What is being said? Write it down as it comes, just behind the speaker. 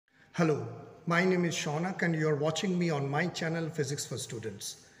Hello, my name is Shaunak and you're watching me on my channel Physics for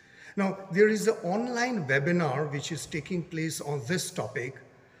Students. Now, there is an online webinar which is taking place on this topic,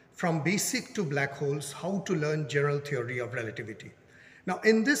 From Basic to Black Holes, How to Learn General Theory of Relativity. Now,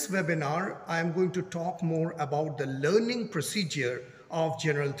 in this webinar, I am going to talk more about the learning procedure of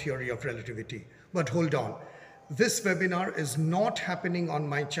General Theory of Relativity. But hold on. This webinar is not happening on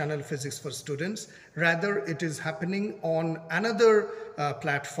my channel Physics for Students. Rather, it is happening on another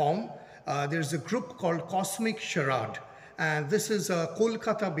platform. There's a group called Cosmic Charade. And this is a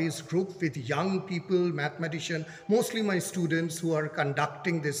Kolkata-based group with young people, mathematicians, mostly my students who are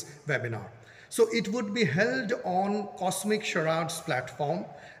conducting this webinar. So it would be held on Cosmic Charade's platform,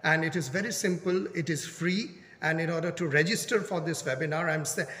 and it is very simple, it is free. And in order to register for this webinar, I'm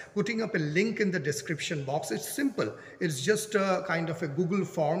putting up a link in the description box. It's simple. It's just a kind of a Google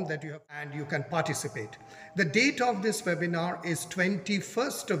form that you have, and you can participate. The date of this webinar is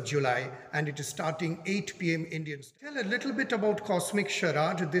 21st of July, and it is starting 8 p.m. Indian Standard. Tell a little bit about Cosmic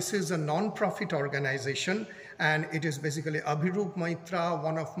Charade. This is a non-profit organization, and it is basically Abhirup Maitra,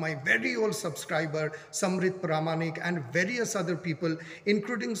 one of my very old subscriber, Samrit Pramanik, and various other people,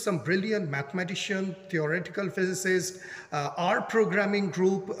 including some brilliant mathematicians, theoretical physicists, our programming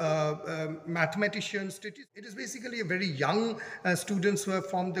group, mathematicians. It is basically a very young students who have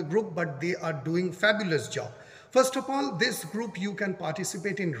formed the group, but they are doing fabulous job. First of all, this group, you can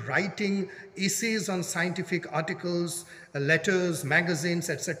participate in writing essays on scientific articles, letters, magazines,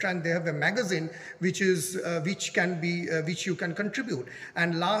 etc. And they have a magazine which you can contribute.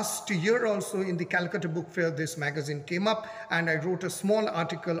 And last year also in the Calcutta Book Fair, this magazine came up, and I wrote a small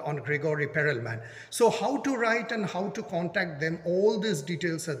article on Gregory Perelman. So how to write and how to contact them, all these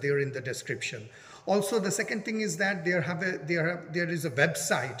details are there in the description. Also, the second thing is that there is a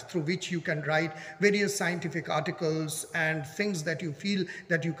website through which you can write various scientific articles and things that you feel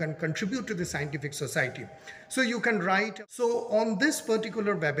that you can contribute to the scientific society. So you can write. So on this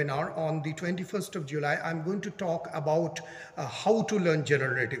particular webinar on the 21st of July, I'm going to talk about how to learn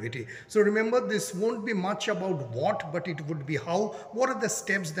general relativity. So remember, this won't be much about what, but it would be how. What are the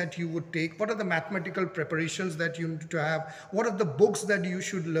steps that you would take? What are the mathematical preparations that you need to have? What are the books that you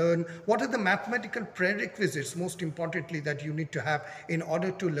should learn? What are the mathematical prerequisites, most importantly, that you need to have in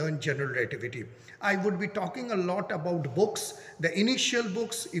order to learn general relativity? I would be talking a lot about books, the initial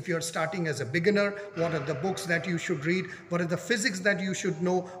books. If you're starting as a beginner, what are the books that you should read? What are the physics that you should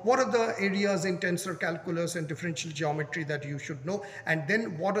know? What are the areas in tensor calculus and differential geometry that you should know? And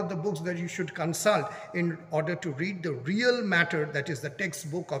then what are the books that you should consult in order to read the real matter, that is the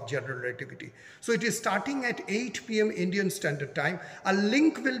textbook of general relativity? So it is starting at 8 p.m. Indian Standard Time. A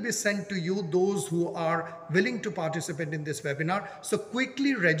link will be sent to you, those who are willing to participate in this webinar. So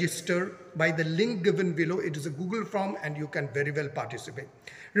quickly register by the link given below. It is a Google form and you can very well participate.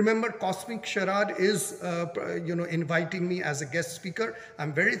 Remember, Cosmic Charade is inviting me as a guest speaker.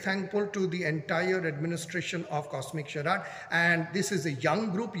 I'm very thankful to the entire administration of Cosmic Charade, and this is a young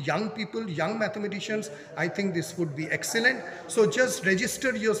group, young people, young mathematicians. I think this would be excellent. So just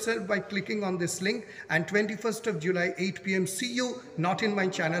register yourself by clicking on this link, and 21st of July 8 p.m. see you not in my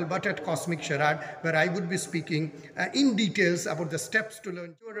channel but at Cosmic Charade, where I would be speaking in details about the steps to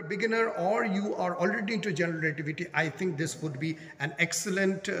learn. If you are a beginner or you are already into general relativity, I think this would be an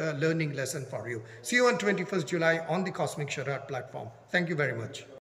excellent learning lesson for you. See you on 21st July on the Cosmic Charade platform. Thank you very much.